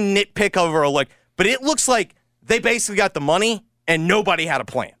you can nitpick over but it looks like they basically got the money and nobody had a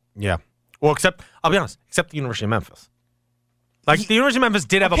plan. Yeah. Well, I'll be honest, except the University of Memphis. The University of Memphis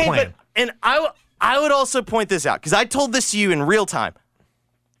did have a plan. And I would also point this out, because I told this to you in real time.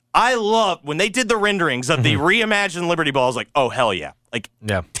 I love when they did the renderings of the reimagined Liberty Ball. I was like, oh, hell yeah.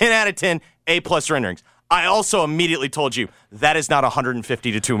 10 out of 10 A-plus renderings. I also immediately told you that is not $150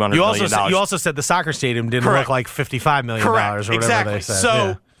 to $200 million. You also said the soccer stadium didn't look like $55 million or whatever exactly. They said.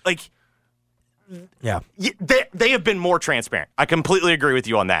 So, yeah. They have been more transparent. I completely agree with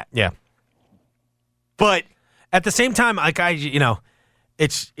you on that. Yeah. But at the same time,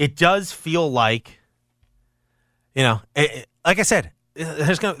 it does feel like, like I said,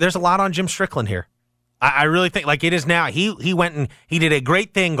 there's a lot on Jim Strickland here. I really think it is now. He went and he did a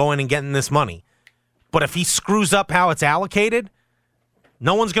great thing going and getting this money. But if he screws up how it's allocated,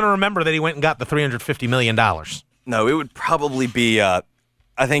 no one's going to remember that he went and got the $350 million. No, it would probably be, I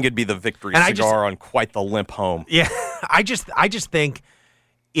think it'd be the victory cigar on quite the limp home. Yeah, I just think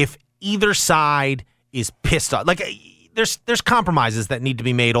if either side is pissed off, there's compromises that need to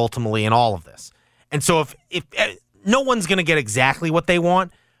be made ultimately in all of this. And so if no one's going to get exactly what they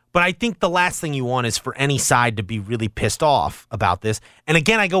want, but I think the last thing you want is for any side to be really pissed off about this. And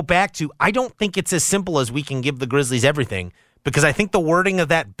again, I go back to, I don't think it's as simple as we can give the Grizzlies everything, because I think the wording of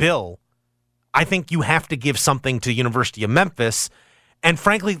that bill, I think you have to give something to University of Memphis. And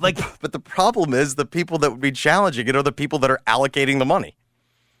frankly, But the problem is the people that would be challenging it are the people that are allocating the money.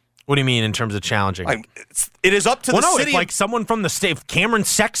 What do you mean in terms of challenging? It is up to the city. It's like someone from the state, Cameron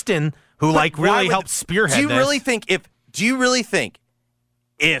Sexton, who really helped spearhead Do you this. really think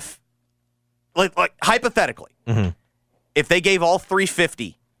if hypothetically, if they gave all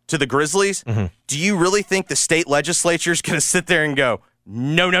 $350 to the Grizzlies, do you really think the state legislature is going to sit there and go,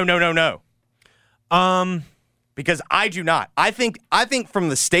 no? Because I do not. I think from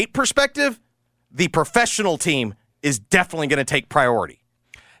the state perspective, the professional team is definitely going to take priority.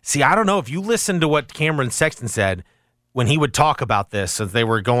 See, I don't know if you listen to what Cameron Sexton said when he would talk about this as they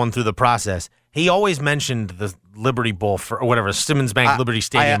were going through the process. He always mentioned the Liberty Bowl or whatever, Simmons Bank Liberty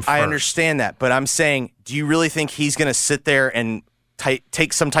Stadium. I understand that, but I'm saying, do you really think he's going to sit there and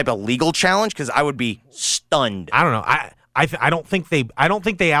take some type of legal challenge? Because I would be stunned. I don't know. I don't think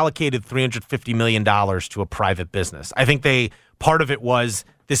they allocated $350 million to a private business. I think part of it was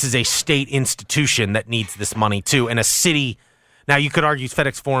this is a state institution that needs this money too, and a city. Now you could argue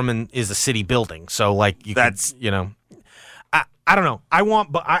FedEx Forum is a city building, so I don't know.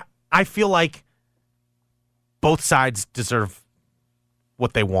 I feel like both sides deserve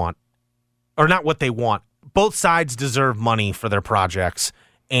what they want, or not what they want. Both sides deserve money for their projects,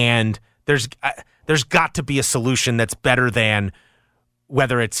 and there's got to be a solution that's better than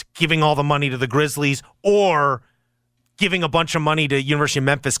whether it's giving all the money to the Grizzlies or giving a bunch of money to University of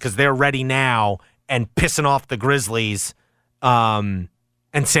Memphis because they're ready now and pissing off the Grizzlies and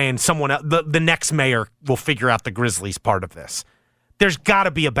saying someone else, the next mayor will figure out the Grizzlies part of this. There's got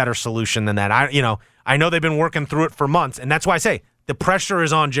to be a better solution than that. I know they've been working through it for months, and that's why I say the pressure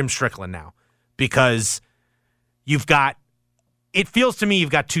is on Jim Strickland now, because it feels to me you've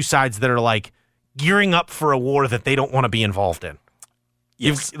got two sides that are gearing up for a war that they don't want to be involved in.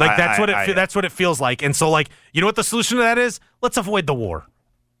 Yes, that's what it feels like. And so you know what the solution to that is? Let's avoid the war.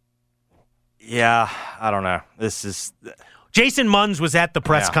 Yeah, I don't know. Jason Munz was at the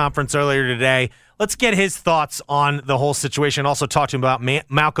press conference earlier today. Let's get his thoughts on the whole situation. Also talk to him about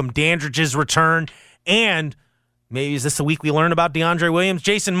Malcolm Dandridge's return, and maybe is this the week we learn about DeAndre Williams?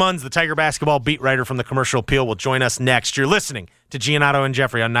 Jason Munz, the Tiger basketball beat writer from the Commercial Appeal, will join us next. You're listening to Giannotto and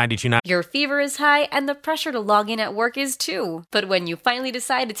Jeffrey on 92.9. Your fever is high and the pressure to log in at work is too. But when you finally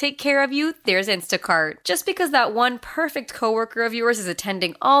decide to take care of you, there's Instacart. Just because that one perfect coworker of yours is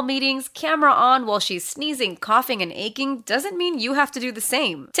attending all meetings, camera on while she's sneezing, coughing, and aching, doesn't mean you have to do the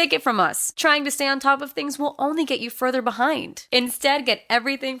same. Take it from us. Trying to stay on top of things will only get you further behind. Instead, get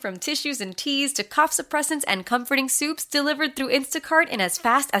everything from tissues and teas to cough suppressants and comforting soups delivered through Instacart in as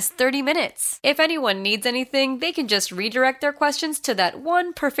fast as 30 minutes. If anyone needs anything, they can just redirect their questions to that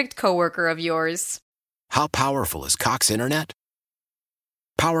one perfect coworker of yours. How powerful is Cox Internet?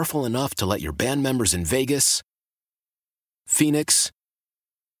 Powerful enough to let your band members in Vegas, Phoenix,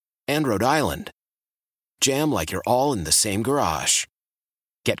 and Rhode Island jam like you're all in the same garage.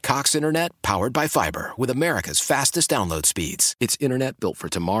 Get Cox Internet powered by fiber with America's fastest download speeds. It's internet built for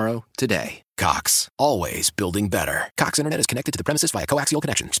tomorrow, today. Cox, always building better. Cox Internet is connected to the premises via coaxial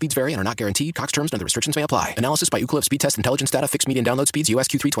connection. Speeds vary and are not guaranteed. Cox terms and other restrictions may apply. Analysis by Ookla of Speed Test Intelligence Data. Fixed median download speeds. US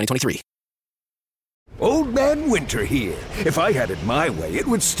Q3 2023. Old Man Winter here. If I had it my way, it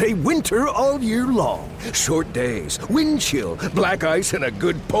would stay winter all year long. Short days, wind chill, black ice, and a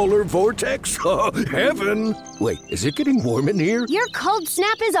good polar vortex. Oh, heaven. Wait, is it getting warm in here? Your cold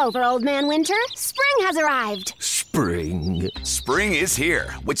snap is over, Old Man Winter. Spring has arrived. Spring. Spring is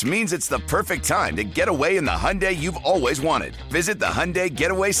here, which means it's the perfect time to get away in the Hyundai you've always wanted. Visit the Hyundai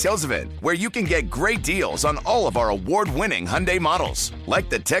Getaway Sales Event, where you can get great deals on all of our award-winning Hyundai models, like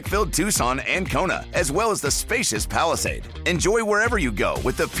the tech-filled Tucson and Kona, as well as the spacious Palisade. Enjoy wherever you go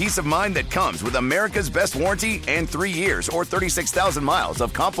with the peace of mind that comes with America's best warranty and 3 years or 36,000 miles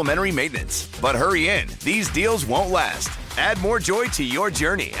of complimentary maintenance. But hurry in, these deals won't last. Add more joy to your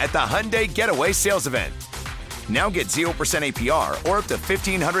journey at the Hyundai Getaway Sales Event. Now get 0% APR or up to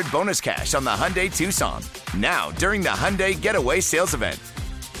 $1,500 bonus cash on the Hyundai Tucson. Now, during the Hyundai Getaway Sales Event.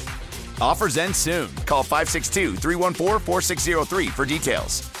 Offers end soon. Call 562-314-4603 for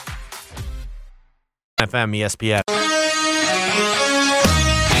details. FM ESPN.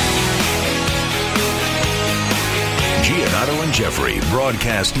 Giannotto Giannotto and Jeffrey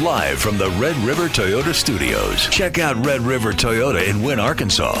broadcast live from the Red River Toyota Studios. Check out Red River Toyota in Wynn,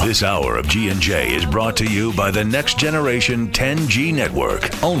 Arkansas. This hour of G&J is brought to you by the Next Generation 10G Network,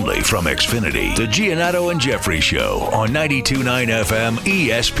 only from Xfinity. The Giannotto and Jeffrey Show on 92.9 FM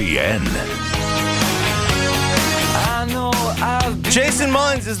ESPN. Jason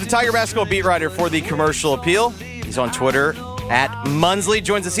Munz is the Tiger basketball beat writer for the Commercial Appeal. He's on Twitter at Munsley.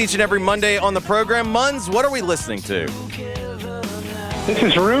 Joins us each and every Monday on the program. Munz, what are we listening to? This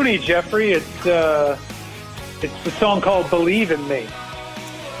is Rooney, Jeffrey. It's the song called Believe in Me.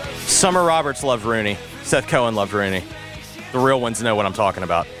 Summer Roberts loved Rooney. Seth Cohen loved Rooney. The real ones know what I'm talking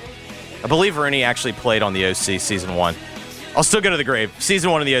about. I believe Rooney actually played on the OC season 1. I'll still go to the grave. Season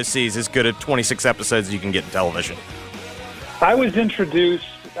 1 of the OC is as good at 26 episodes as you can get in television. I was introduced.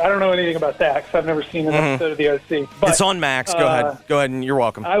 I don't know anything about that because I've never seen an episode of the OC. But, it's on Max. Go ahead. Go ahead, and you're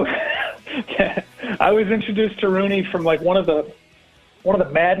welcome. I was introduced to Rooney from like one of the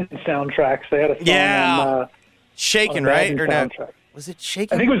Madden soundtracks. They had a song on Shaken, right? Or no? Was it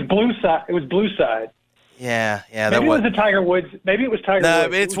Shaken? I think it was Blue Side. It was Blue Side. Yeah. Maybe it was a Tiger Woods. Maybe it was Tiger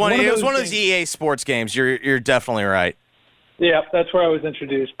Woods. It was one of those EA Sports games. You're definitely right. Yeah, that's where I was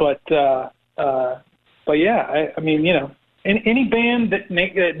introduced. But yeah, I mean, you know. Any band that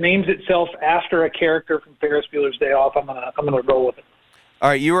names itself after a character from Ferris Bueller's Day Off, I'm gonna roll with it. All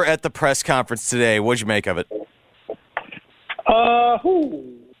right, you were at the press conference today. What'd you make of it? A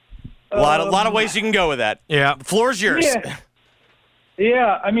lot of ways you can go with that. Yeah, the floor's yours.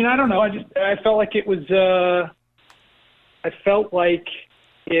 Yeah. I mean, I don't know. I felt like it was. I felt like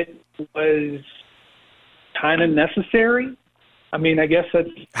it was kind of necessary. I mean, I guess that's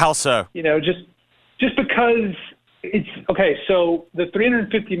how so. You know, just because. It's okay. So the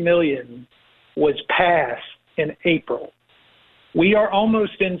 $350 million was passed in April. We are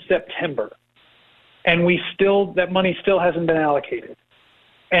almost in September, and that money still hasn't been allocated.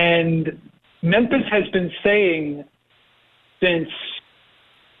 And Memphis has been saying since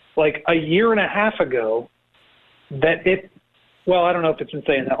like a year and a half ago that well, I don't know if it's been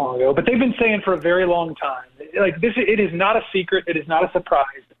saying that long ago, but they've been saying for a very long time. Like this, it is not a secret. It is not a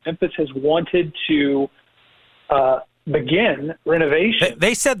surprise. Memphis has wanted to begin renovation.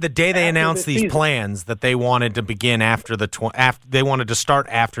 They said the day they announced these plans that they wanted to begin they wanted to start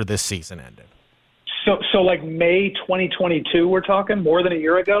after this season ended. So like May 2022, we're talking more than a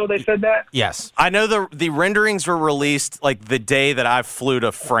year ago. They said that. Yes, I know the renderings were released like the day that I flew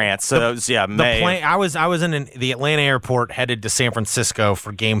to France. So it was May. I was in the Atlanta airport headed to San Francisco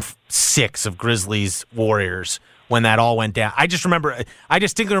for Game 6 of Grizzlies Warriors when that all went down. I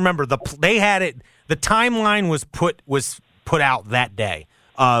distinctly remember they had it. The timeline was put out that day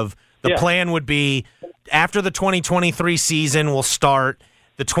of the plan would be after the 2023 season will start,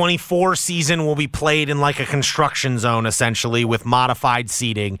 the 24 season will be played in like a construction zone essentially with modified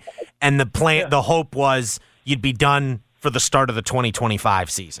seating, and the hope was you'd be done for the start of the 2025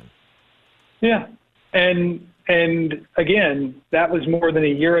 season. Yeah, and again, that was more than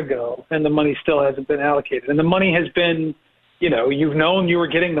a year ago, and the money still hasn't been allocated, and the money has been. You know, you've known you were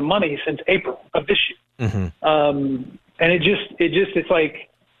getting the money since April of this year, and it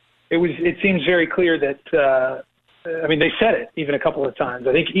seems very clear that I mean they said it even a couple of times.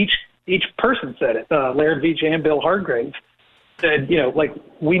 I think each person said it. Laird Veach and Bill Hargrave said, you know, like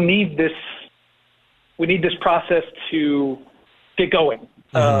we need this process to get going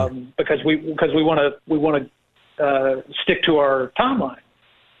because we want to stick to our timeline,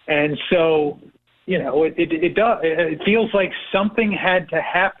 and so. You know, it feels like something had to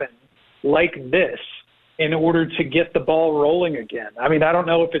happen like this in order to get the ball rolling again. I mean, I don't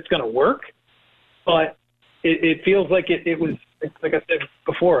know if it's going to work, but it feels like it was, like I said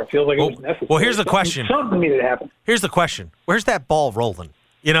before, it feels like it was necessary. Well, here's the question. Something needed to happen. Here's the question. Where's that ball rolling?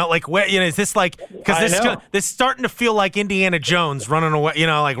 You know, like, where, you know, is this like, because this starting to feel like Indiana Jones running away, you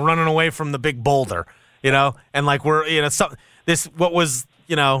know, like running away from the big boulder, you know, and like we're, you know, what was,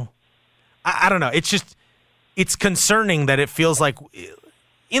 you know, I don't know. It's concerning that it feels like,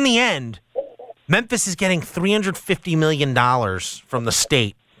 in the end, Memphis is getting $350 million from the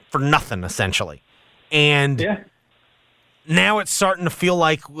state for nothing, essentially. And now it's starting to feel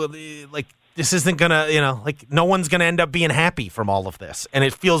like this isn't going to, you know, like no one's going to end up being happy from all of this. And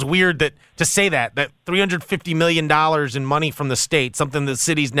it feels weird to say that $350 million in money from the state, something the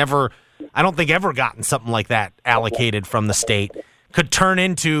city's never, I don't think ever gotten something like that allocated from the state, could turn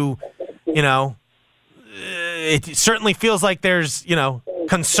into, you know, it certainly feels like there's, you know,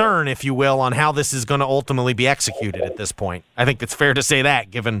 concern, if you will, on how this is going to ultimately be executed at this point. I think it's fair to say that,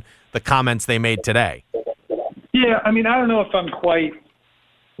 given the comments they made today. Yeah, I mean, I don't know if I'm quite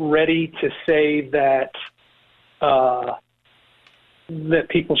ready to say that that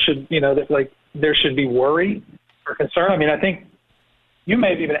people should, that like there should be worry or concern. I mean, I think you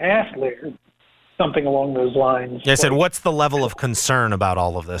may have even asked Laird something along those lines. Yeah, I said, what's the level of concern about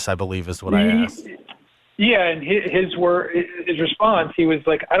all of this, I believe is what I asked. Yeah, and his response, he was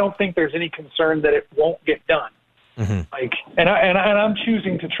like, I don't think there's any concern that it won't get done. Mm-hmm. Like, and I'm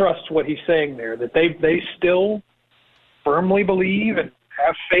choosing to trust what he's saying there, that they still firmly believe and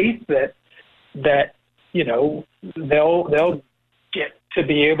have faith that they'll get to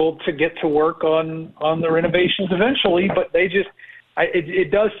be able to get to work on the renovations eventually, but they just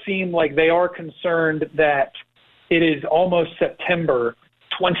it does seem like they are concerned that it is almost September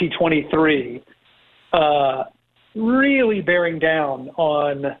 2023, really bearing down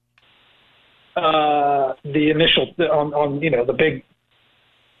on the initial on the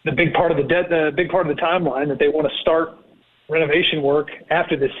big part of the big part of the timeline that they want to start renovation work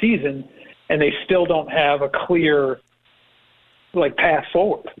after the season, and they still don't have a clear path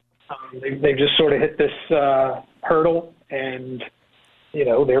forward. They've just sort of hit this hurdle, and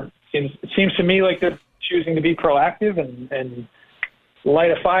it seems to me like they're choosing to be proactive and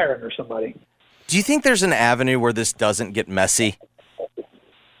light a fire under somebody. Do you think there's an avenue where this doesn't get messy?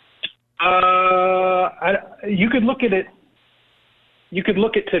 You could look at it. You could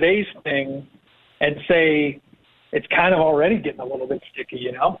look at today's thing and say it's kind of already getting a little bit sticky,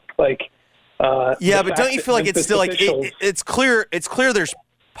 Yeah, but don't you feel like it's still it's clear? It's clear there's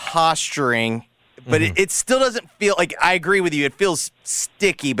posturing, but it still doesn't feel like. I agree with you. It feels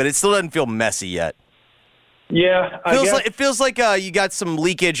sticky, but it still doesn't feel messy yet. Yeah, it feels like you got some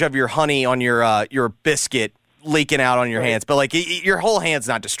leakage of your honey on your biscuit leaking out on your hands, but like your whole hand's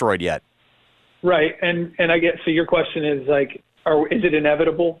not destroyed yet. Right, and I get. So your question is like, is it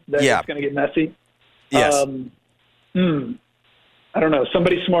inevitable that it's going to get messy? Yes. I don't know.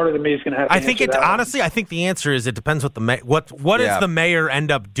 Somebody smarter than me is going to have to answer that honestly, I think the answer is it depends what what does the mayor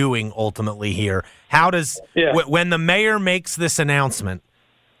end up doing ultimately here? How does when the mayor makes this announcement,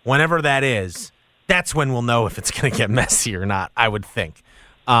 whenever that is, that's when we'll know if it's going to get messy or not, I would think.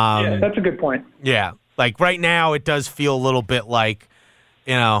 Yeah, that's a good point. Yeah. Like right now it does feel a little bit like,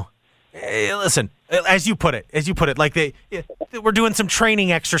 listen, as you put it, like we're doing some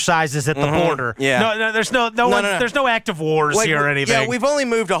training exercises at the border. Yeah. No, there's no active wars here or anything. Yeah, we've only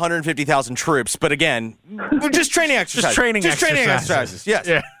moved 150,000 troops, but again, we're just training exercises. Just training exercises. Yes.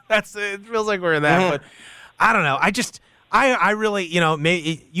 Yeah. It feels like we're in that, but I don't know. I really,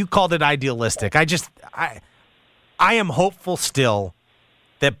 you called it idealistic. I am hopeful still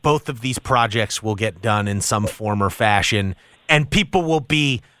that both of these projects will get done in some form or fashion, and people will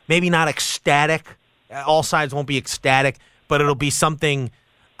be maybe not ecstatic. All sides won't be ecstatic, but it'll be something.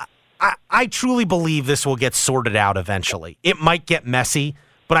 I truly believe this will get sorted out eventually. It might get messy,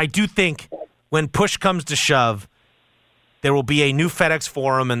 but I do think when push comes to shove, there will be a new FedEx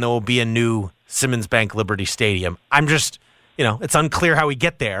Forum and there will be a new Simmons Bank Liberty Stadium. I'm just, it's unclear how we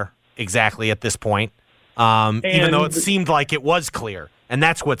get there exactly at this point, even though it seemed like it was clear. And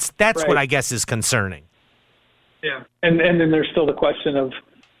that's what I guess is concerning. Yeah, and then there's still the question of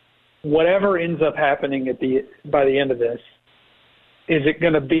whatever ends up happening by the end of this. Is it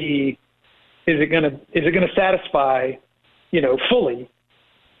going to satisfy, fully?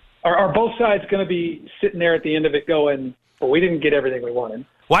 Are both sides going to be sitting there at the end of it going, well, we didn't get everything we wanted?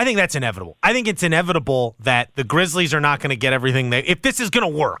 Well, I think that's inevitable. I think it's inevitable that the Grizzlies are not going to get everything if this is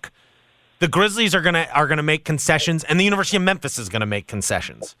going to work. The Grizzlies are gonna make concessions, and the University of Memphis is gonna make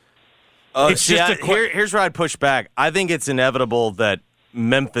concessions. Here's where I'd push back. I think it's inevitable that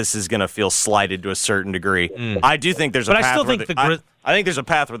Memphis is gonna feel slighted to a certain degree. I do think there's a path. I think there's a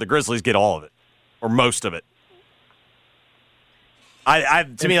path where the Grizzlies get all of it, or most of it.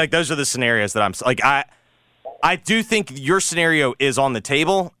 To me, like those are the scenarios that I'm like. I do think your scenario is on the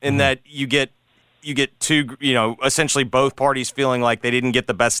table in that you get two, essentially both parties feeling like they didn't get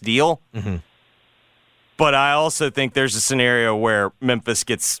the best deal. Mm-hmm. But I also think there's a scenario where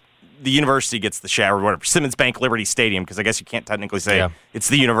the university gets the shower, or whatever, Simmons Bank Liberty Stadium, because I guess you can't technically say it's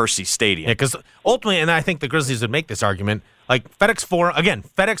the university stadium. Yeah, because ultimately, and I think the Grizzlies would make this argument, like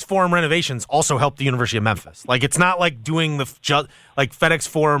FedEx Forum renovations also help the University of Memphis. Like it's not like doing FedEx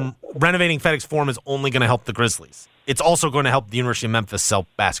Forum, renovating FedEx Forum is only going to help the Grizzlies. It's also going to help the University of Memphis sell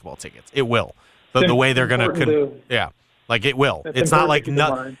basketball tickets. It will. The way they're going to, like it will. It's not like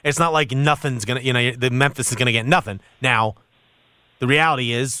nothing's going to, the Memphis is going to get nothing. Now, the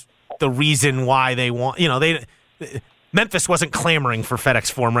reality is the reason why they want, Memphis wasn't clamoring for FedEx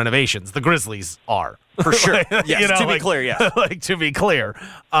Forum renovations. The Grizzlies are. For sure. Yes, to be clear, yeah. To be clear.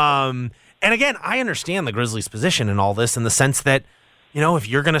 And again, I understand the Grizzlies' position in all this in the sense that, if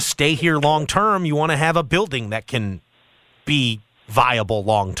you're going to stay here long term, you want to have a building that can be viable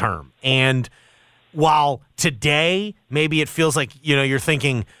long term. And while today maybe it feels like, you're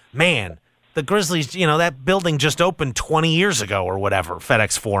thinking, man, the Grizzlies, that building just opened 20 years ago or whatever,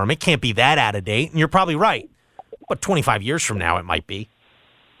 FedEx Forum. It can't be that out of date. And you're probably right. But 25 years from now, it might be.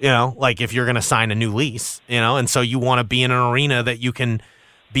 Like if you're going to sign a new lease, and so you want to be in an arena that you can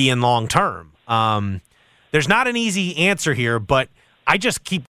be in long term. There's not an easy answer here, but I just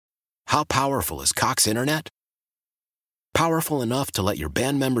keep. How powerful is Cox Internet? Powerful enough to let your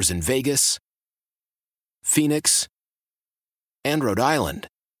band members in Vegas, Phoenix, and Rhode Island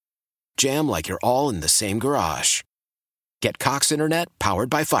jam like you're all in the same garage. Get Cox Internet powered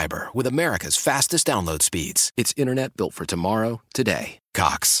by fiber with America's fastest download speeds. It's internet built for tomorrow, today.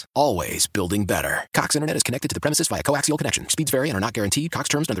 Cox, always building better. Cox Internet is connected to the premises via coaxial connection. Speeds vary and are not guaranteed. Cox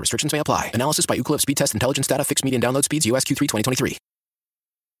terms and other restrictions may apply. Analysis by Ookla of Speed Test Intelligence Data. Fixed median download speeds. US Q3 2023.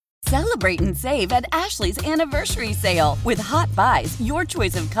 Celebrate and save at Ashley's Anniversary Sale. With Hot Buys, your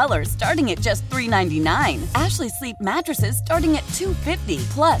choice of colors starting at just $3.99. Ashley Sleep mattresses starting at $2.50.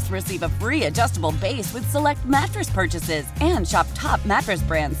 Plus, receive a free adjustable base with select mattress purchases. And shop top mattress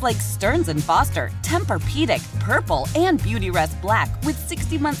brands like Stearns & Foster, Tempur-Pedic, Purple, and Beautyrest Black with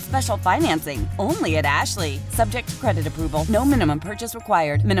 60-month special financing. Only at Ashley. Subject to credit approval. No minimum purchase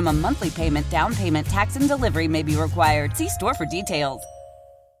required. Minimum monthly payment, down payment, tax, and delivery may be required. See store for details.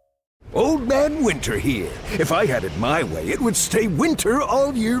 Old Man Winter here. If I had it my way, it would stay winter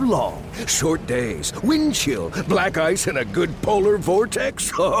all year long. Short days, wind chill, black ice, and a good polar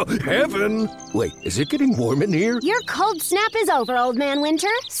vortex. Oh, heaven! Wait, is it getting warm in here? Your cold snap is over, Old Man Winter.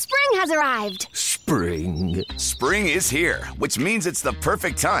 Spring has arrived. Spring. Spring is here, which means it's the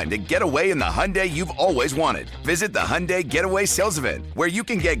perfect time to get away in the Hyundai you've always wanted. Visit the Hyundai Getaway Sales Event, where you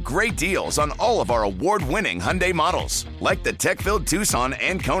can get great deals on all of our award-winning Hyundai models, like the tech-filled Tucson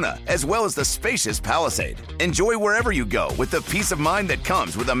and Kona, as well as the spacious Palisade. Enjoy wherever you go with the peace of mind that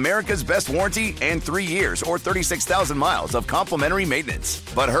comes with America's best warranty and 3 years or 36,000 miles of complimentary maintenance.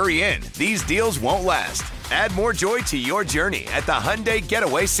 But hurry in, these deals won't last. Add more joy to your journey at the Hyundai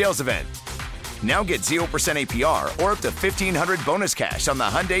Getaway Sales Event. Now get 0% APR or up to $1,500 bonus cash on the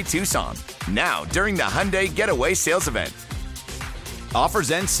Hyundai Tucson. Now, during the Hyundai Getaway Sales Event. Offers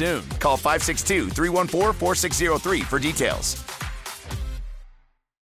end soon. Call 562-314-4603 for details.